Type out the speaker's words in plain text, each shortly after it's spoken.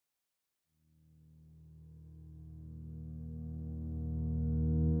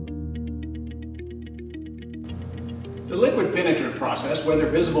The liquid penetrant process, whether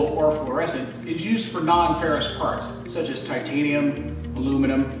visible or fluorescent, is used for non-ferrous parts, such as titanium,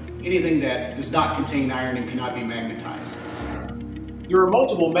 aluminum, anything that does not contain iron and cannot be magnetized. There are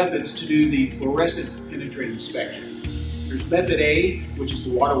multiple methods to do the fluorescent penetrant inspection. There's method A, which is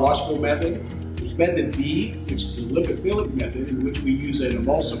the water washable method. There's method B, which is the lipophilic method, in which we use an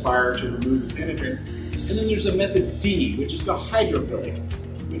emulsifier to remove the penetrant. And then there's a method D, which is the hydrophilic,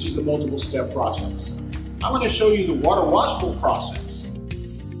 which is the multiple step process. I'm going to show you the water washable process.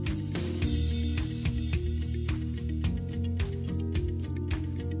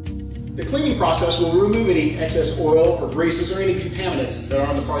 The cleaning process will remove any excess oil or greases or any contaminants that are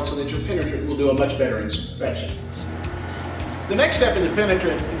on the part so that your penetrant will do a much better inspection. The next step in the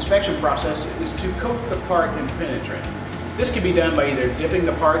penetrant inspection process is to coat the part in penetrant. This can be done by either dipping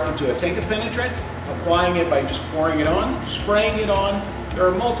the part into a tank of penetrant, applying it by just pouring it on, spraying it on. There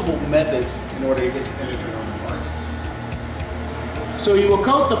are multiple methods in order to get the penetrant on the part. So you will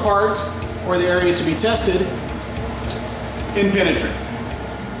coat the part or the area to be tested in penetrant.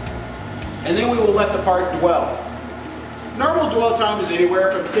 And then we will let the part dwell. Normal dwell time is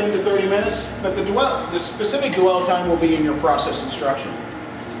anywhere from 10 to 30 minutes, but the specific dwell time will be in your process instruction.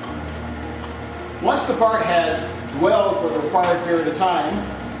 Once the part has dwelled for the required period of time,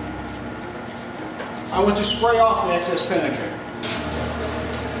 I want to spray off the excess penetrant.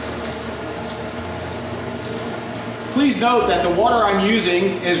 Please note that the water I'm using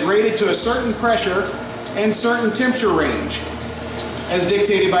is rated to a certain pressure and certain temperature range, as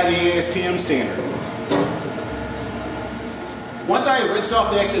dictated by the ASTM standard. Once I have rinsed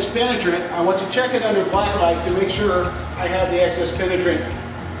off the excess penetrant, I want to check it under black light to make sure I have the excess penetrant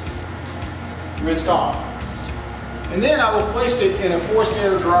rinsed off. And then I will place it in a forced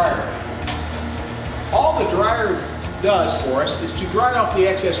air dryer. All the dryer does for us is to dry off the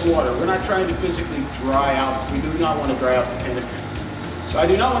excess water. We're not trying to physically dry out. We do not want to dry out the penetrant. So I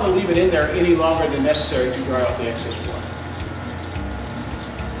do not want to leave it in there any longer than necessary to dry off the excess water.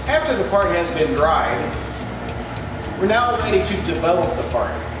 After the part has been dried, we're now ready to develop the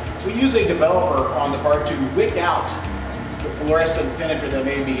part. We use a developer on the part to wick out the fluorescent penetrant that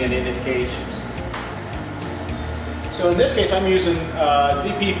may be in indications. So in this case, I'm using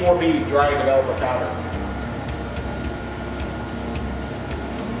ZP4B dry developer powder.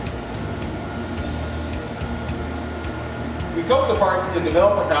 We coat the part in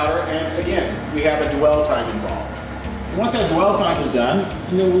developer powder, and again, we have a dwell time involved. Once that dwell time is done,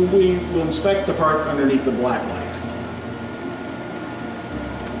 then we will inspect the part underneath the black light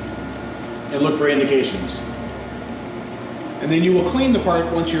and look for indications. And then you will clean the part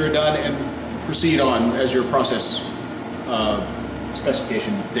once you're done and proceed on as your process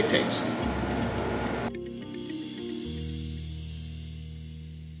specification dictates.